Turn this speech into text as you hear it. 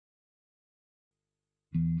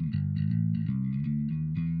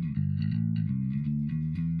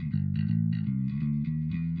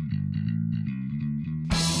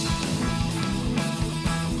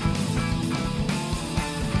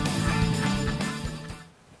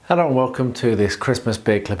Hello and welcome to this Christmas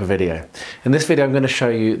beer clipper video. In this video I'm going to show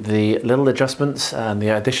you the little adjustments and the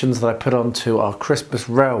additions that I put onto our Christmas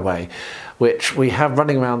railway, which we have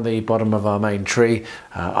running around the bottom of our main tree.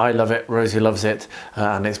 I love it, Rosie loves it,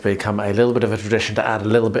 and it's become a little bit of a tradition to add a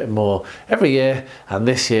little bit more every year, and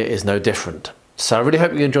this year is no different. So I really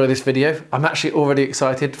hope you enjoy this video. I'm actually already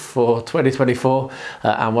excited for 2024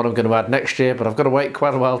 and what I'm going to add next year, but I've got to wait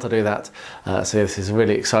quite a while to do that. So this is a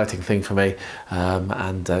really exciting thing for me,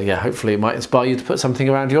 yeah, hopefully it might inspire you to put something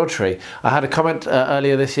around your tree. I had a comment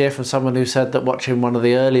earlier this year from someone who said that watching one of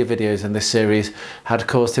the earlier videos in this series had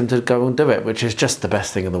caused him to go and do it, which is just the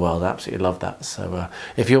best thing in the world. I absolutely love that. So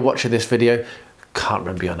if you're watching this video, can't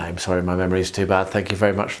remember your name, sorry, my memory is too bad. Thank you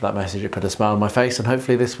very much for that message. It put a smile on my face, and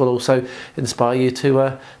hopefully this will also inspire you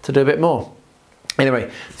to do a bit more.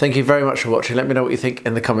 Anyway, thank you very much for watching. Let me know what you think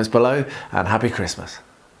in the comments below, and happy Christmas.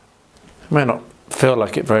 It may not feel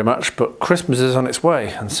like it very much, but Christmas is on its way,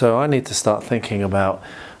 and so I need to start thinking about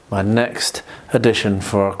my next addition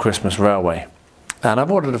for our Christmas railway. And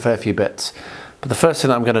I've ordered a fair few bits, but the first thing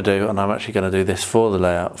that I'm going to do, and I'm actually going to do this for the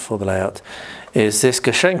layout, is this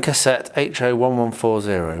Geshenka set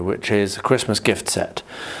HO1140, which is a Christmas gift set.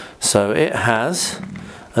 So it has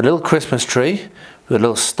a little Christmas tree with a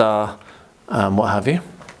little star and what have you,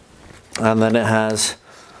 and then it has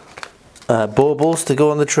baubles to go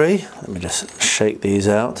on the tree. Let me just shake these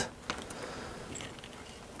out.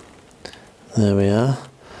 There we are.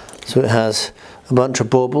 So it has a bunch of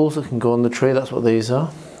baubles that can go on the tree. That's what these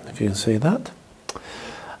are, if you can see that.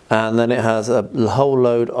 And then it has a whole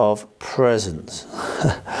load of presents.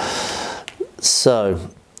 So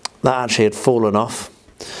that actually had fallen off.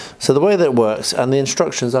 So the way that it works, and the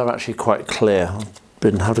instructions are actually quite clear. I've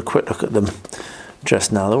been having a quick look at them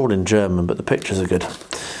just now. They're all in German, but the pictures are good.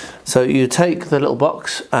 So you take the little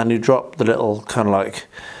box and you drop the little kind of like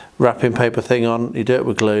wrapping paper thing on, you do it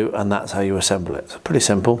with glue, and that's how you assemble it. So pretty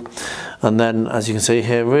simple. And then, as you can see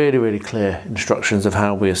here, really clear instructions of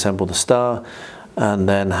how we assemble the star, and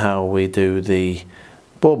then how we do the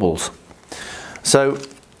baubles. So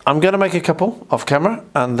I'm going to make a couple off camera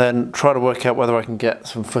and then try to work out whether I can get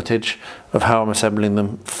some footage of how I'm assembling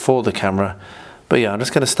them for the camera. But yeah, I'm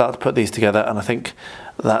just going to start to put these together, and I think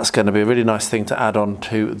that's going to be a really nice thing to add on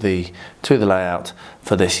to the layout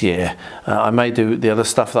for this year. I may do the other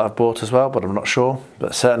stuff that I've bought as well, but I'm not sure,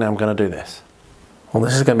 but certainly I'm going to do this. Well,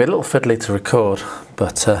 this is going to be a little fiddly to record,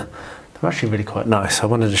 but they're actually really quite nice. I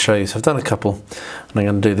wanted to show you. So I've done a couple, and I'm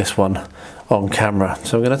going to do this one on camera.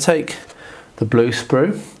 So I'm going to take the blue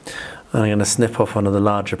sprue, and I'm going to snip off one of the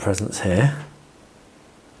larger presents here.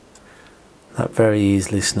 That very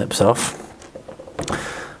easily snips off.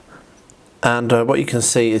 And what you can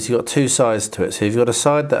see is you've got two sides to it. So you've got a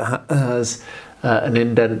side that has an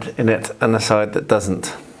indent in it and a side that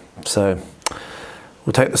doesn't. So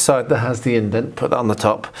we'll take the side that has the indent, put that on the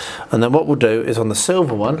top, and then what we'll do is on the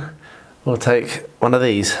silver one, we'll take one of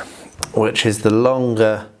these, which is the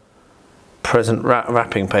longer present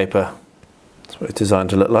wrapping paper. That's what it's designed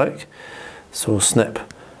to look like. So we'll snip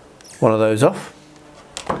one of those off.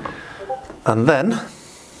 And then,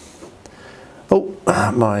 oh,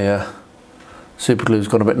 my super glue's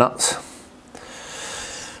gone a bit nuts.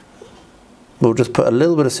 We'll just put a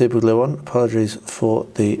little bit of super glue on. Apologies for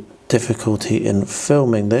the difficulty in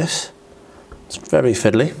filming this. It's very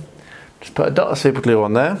fiddly. Just put a dot of super glue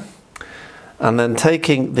on there. And then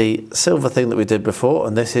taking the silver thing that we did before,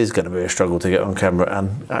 and this is going to be a struggle to get on camera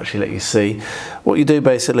and actually let you see, what you do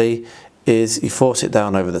basically is you force it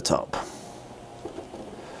down over the top.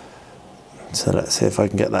 So let's see if I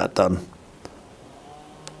can get that done.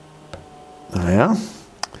 There we are.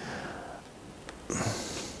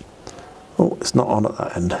 Oh, it's not on at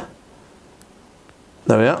that end.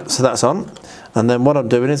 There we are, so that's on. And then what I'm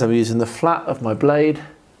doing is I'm using the flat of my blade,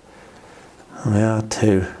 there we are,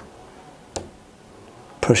 to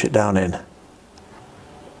push it down in.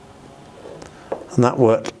 And that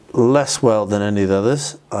worked less well than any of the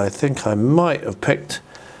others. I think I might have picked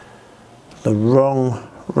the wrong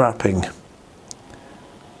wrapping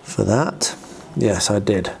for that. Yes, I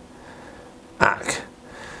did. Ack.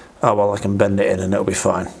 Oh well, I can bend it in and it'll be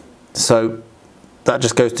fine. So that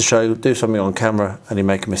just goes to show, do something on camera and you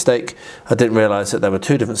make a mistake. I didn't realise that there were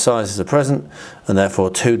two different sizes of present and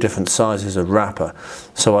therefore two different sizes of wrapper.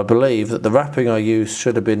 So I believe that the wrapping I used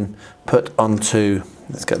should have been put onto,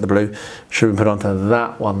 let's get the blue, should have been put onto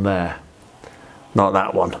that one there, not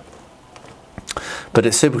that one. But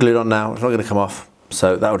it's super glued on now, it's not going to come off.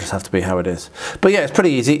 So that will just have to be how it is. But yeah, it's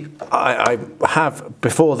pretty easy. I have,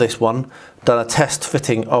 before this one, done a test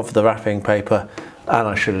fitting of the wrapping paper and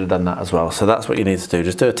I should have done that as well. So that's what you need to do,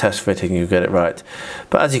 just do a test fitting, you get it right.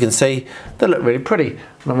 But as you can see, they look really pretty,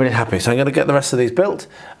 and I'm really happy. So I'm going to get the rest of these built,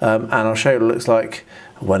 and I'll show you what it looks like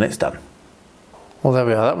when it's done. Well, there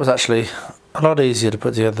we are. That was actually a lot easier to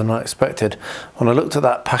put together than I expected. When I looked at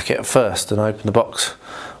that packet at first and opened the box,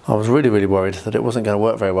 I was really worried that it wasn't going to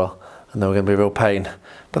work very well and they were going to be a real pain.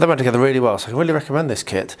 But they went together really well, so I can really recommend this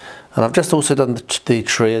kit. And I've just also done the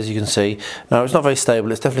tree, as you can see. Now, it's not very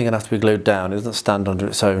stable, it's definitely going to have to be glued down. It doesn't stand on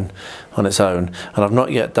its own. And I've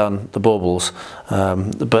not yet done the baubles,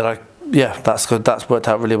 but yeah, that's good. That's worked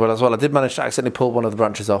out really well as well. I did manage to accidentally pull one of the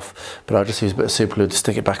branches off, but I just used a bit of super glue to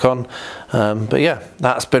stick it back on. But yeah,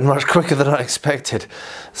 that's been much quicker than I expected.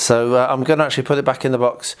 So I'm going to actually put it back in the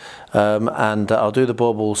box, and I'll do the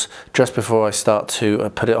baubles just before I start to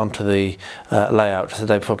put it onto the layout, just the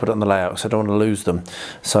day before I put it on the layout, because I don't want to lose them.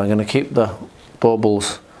 So I'm going to keep the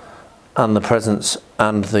baubles and the presents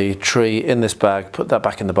and the tree in this bag, put that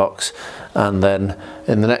back in the box, and then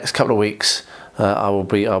in the next couple of weeks I'll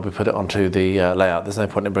be put it onto the layout. There's no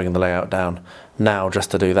point in bringing the layout down now just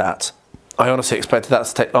to do that. I honestly expected that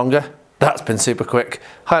to take longer. That's been super quick.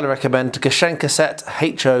 Highly recommend Gashenka set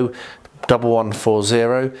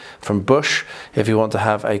HO1140 from Bush. If you want to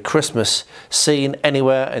have a Christmas scene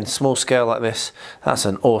anywhere in small scale like this, that's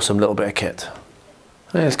an awesome little bit of kit.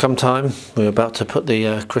 It's come time. We're about to put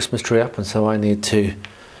the Christmas tree up, and so I need to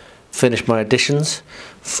finish my additions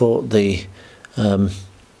for the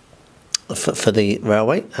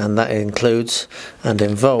railway, and that includes and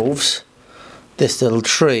involves this little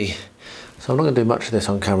tree. So I'm not going to do much of this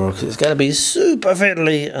on camera because it's going to be super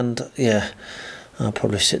fiddly, and yeah, I'll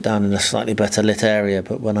probably sit down in a slightly better lit area,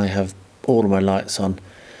 but when I have all of my lights on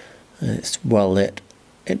and it's well lit,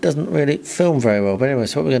 it doesn't really film very well. But anyway,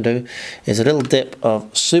 so what we're going to do is a little dip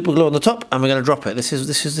of super glue on the top, and we're going to drop it. This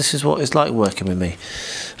is what it's like working with me.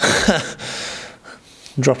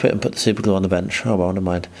 Drop it and put the super glue on the bench. Oh well, never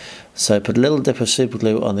mind. So put a little dip of super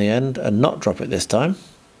glue on the end and not drop it this time.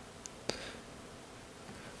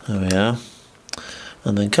 There we are.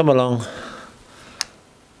 And then come along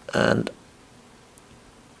and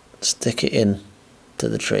stick it in to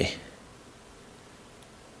the tree.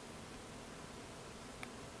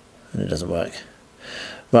 And it doesn't work.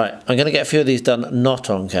 Right, I'm going to get a few of these done not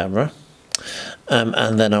on camera,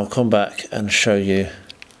 and then I'll come back and show you,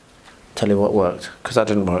 tell you what worked, because that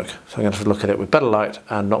didn't work. So I'm going to have to look at it with better light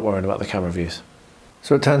and not worrying about the camera views.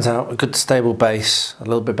 So it turns out a good stable base, a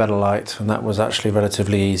little bit better light, and that was actually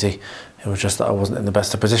relatively easy. It was just that I wasn't in the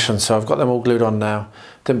best of positions. So I've got them all glued on now.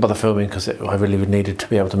 Didn't bother filming because I really needed to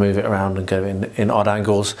be able to move it around and go in odd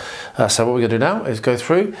angles. So what we're going to do now is go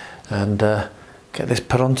through and get this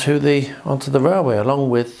put onto the railway, along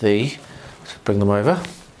with the, let's bring them over,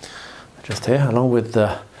 just here, along with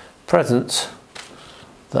the presents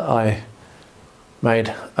that I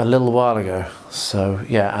made a little while ago. So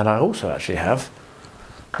yeah, and I also actually have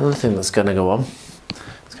another thing that's going to go on.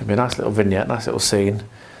 It's going to be a nice little vignette, nice little scene.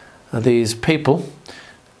 These people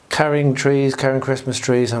carrying trees, carrying Christmas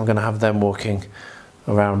trees, I'm going to have them walking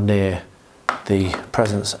around near the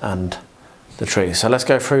presents and the tree. So let's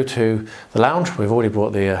go through to the lounge. We've already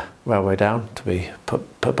brought the railway down to be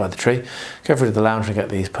put by the tree. Go through to the lounge and get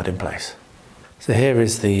these put in place. So here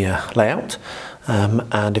is the layout,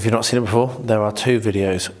 and if you've not seen it before, there are 2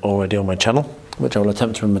 videos already on my channel, which I will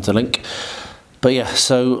attempt to remember to link. But yeah,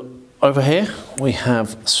 so over here we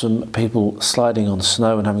have some people sliding on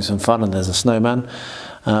snow and having some fun, and there's a snowman.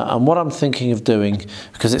 And what I'm thinking of doing,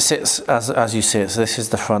 because it sits as you see it, so this is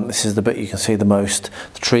the front, this is the bit you can see the most,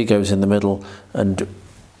 the tree goes in the middle, and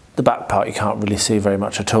the back part you can't really see very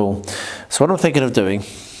much at all. So what I'm thinking of doing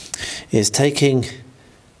is taking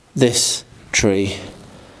this tree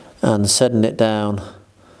and setting it down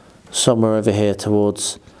somewhere over here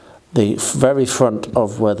towards the very front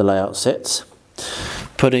of where the layout sits,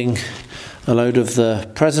 putting a load of the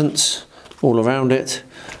presents all around it,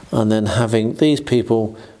 and then having these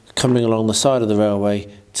people coming along the side of the railway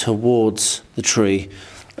towards the tree.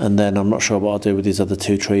 And then I'm not sure what I'll do with these other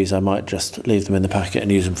 2 trees. I might just leave them in the packet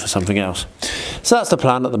and use them for something else. So that's the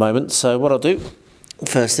plan at the moment. So what I'll do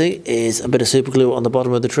firstly is a bit of super glue on the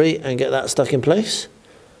bottom of the tree and get that stuck in place.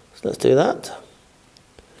 So let's do that.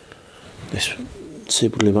 This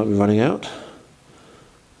super glue might be running out.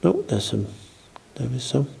 No, there is some,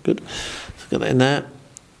 good. So get that in there,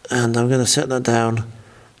 and I'm going to set that down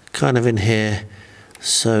kind of in here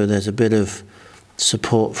so there's a bit of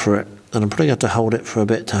support for it, and I'm probably going to have to hold it for a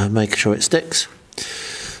bit to make sure it sticks.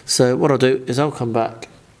 So what I'll do is I'll come back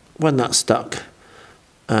when that's stuck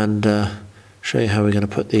and show you how we're going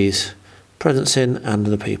to put these presents in and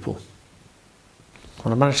the people.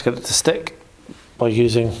 Well, I managed to get it to stick by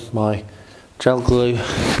using my gel glue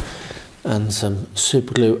and some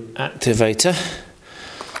super glue activator.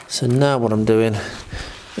 So now what I'm doing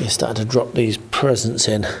is starting to drop these presents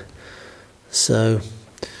in. So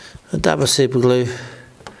a dab of super glue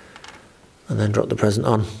and then drop the present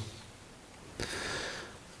on,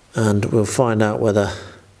 and we'll find out whether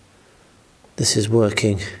this is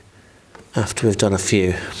working after we've done a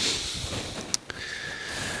few.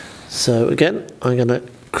 So again, I'm going to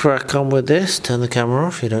crack on with this, turn the camera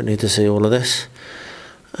off, you don't need to see all of this,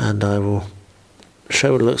 and I will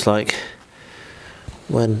show what it looks like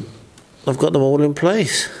when I've got them all in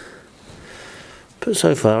place. But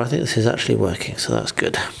so far I think this is actually working, so that's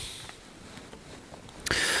good.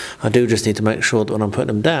 I do just need to make sure that when I'm putting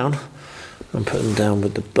them down, I'm putting them down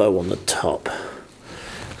with the bow on the top,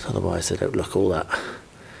 so otherwise they don't look all that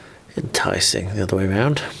enticing the other way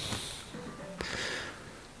around.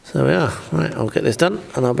 So we are. Right, I'll get this done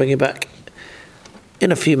and I'll bring you back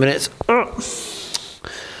in a few minutes. Oh,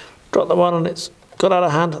 drop the one and it's got out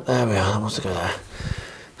of hand. There we are, that wants to go there.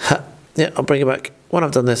 Ha. Yeah, I'll bring you back when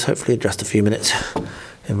I've done this, hopefully in just a few minutes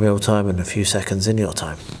in real time and a few seconds in your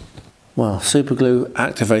time. Well, super glue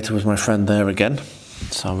activator was my friend there again,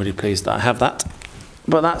 so I'm really pleased that I have that.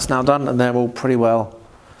 But that's now done and they're all pretty well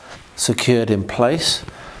secured in place.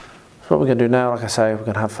 So what we're going to do now, like I say, we're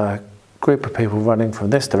going to have a group of people running from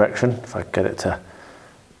this direction. If I get it to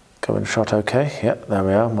go in shot okay. Yep, there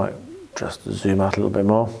we are. Might just zoom out a little bit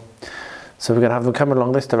more. So we're going to have them coming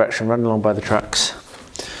along this direction, running along by the tracks.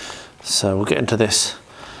 So we'll get into this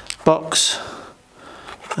box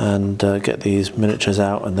and get these miniatures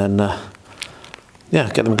out, and then yeah,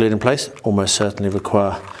 get them glued in place. Almost certainly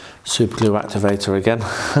require super glue activator again.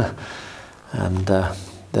 And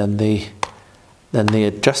then the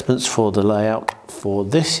adjustments for the layout for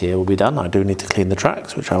this year will be done. I do need to clean the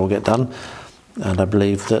tracks, which I will get done, and I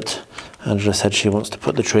believe that Angela said she wants to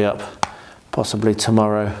put the tree up possibly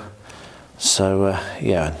tomorrow. So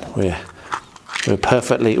yeah, we're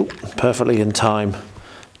perfectly in time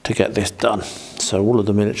to get this done. So all of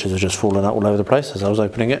the miniatures are just falling out all over the place as I was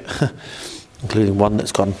opening it, including one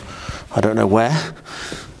that's gone I don't know where.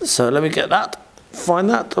 So let me get that, find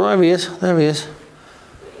that. Oh, there he is, there he is,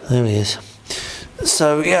 there he is.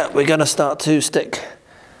 So yeah, we're going to start to stick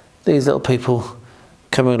these little people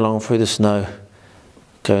coming along through the snow,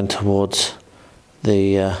 going towards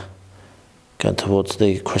the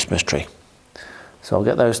Christmas tree. So I'll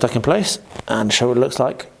get those stuck in place and show what it looks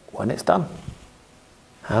like when it's done.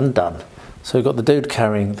 And done. So we've got the dude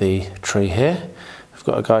carrying the tree here. We've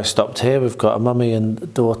got a guy stopped here. We've got a mummy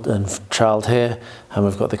and daughter and child here, and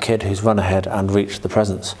we've got the kid who's run ahead and reached the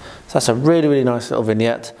presents. So that's a really, really nice little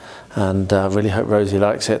vignette, and I really hope Rosie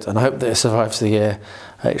likes it, and I hope that it survives the year.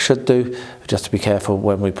 It should do, just to be careful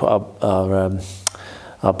when we put our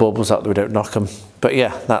baubles up that we don't knock them. But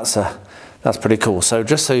yeah, that's pretty cool. So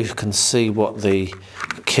just so you can see what the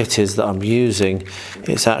kit is that I'm using,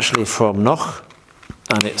 it's actually from Noch,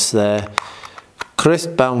 and it's their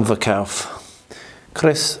Christbaumverkauf.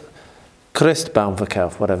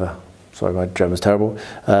 Christbaumverkauf, whatever. Sorry, my German's terrible.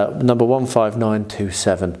 Number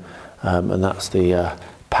 15927, and that's the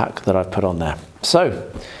pack that I've put on there. So,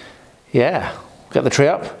 yeah, get the tree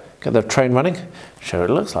up, get the train running, show what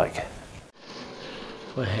it looks like.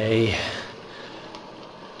 Well, hey.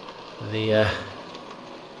 The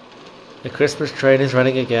Christmas train is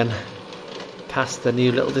running again, past the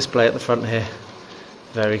new little display at the front here.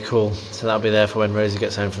 Very cool. So that'll be there for when Rosie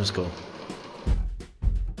gets home from school.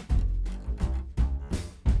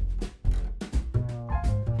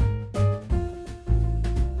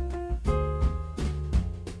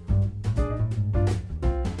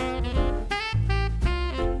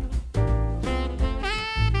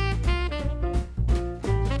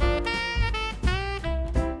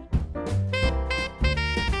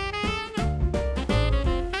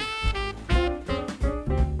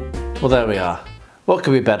 Well, there we are. What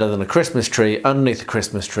could be better than a Christmas tree underneath a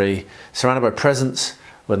Christmas tree, surrounded by presents,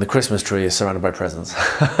 when the Christmas tree is surrounded by presents.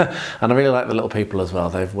 And I really like the little people as well.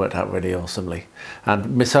 They've worked out really awesomely.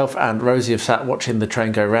 And myself and Rosie have sat watching the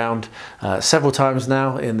train go round several times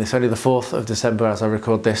now. It's only the 4th of December as I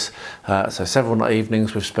record this. So several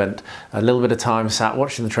evenings we've spent a little bit of time sat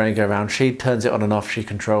watching the train go round. She turns it on and off, she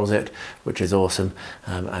controls it, which is awesome.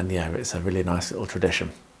 And yeah, it's a really nice little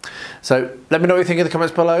tradition. So let me know what you think in the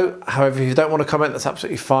comments below. However, if you don't want to comment, that's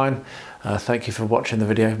absolutely fine. Thank you for watching the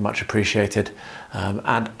video, much appreciated.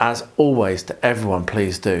 And as always, to everyone,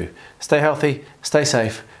 please do stay healthy, stay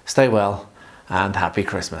safe, stay well, and happy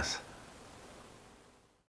Christmas.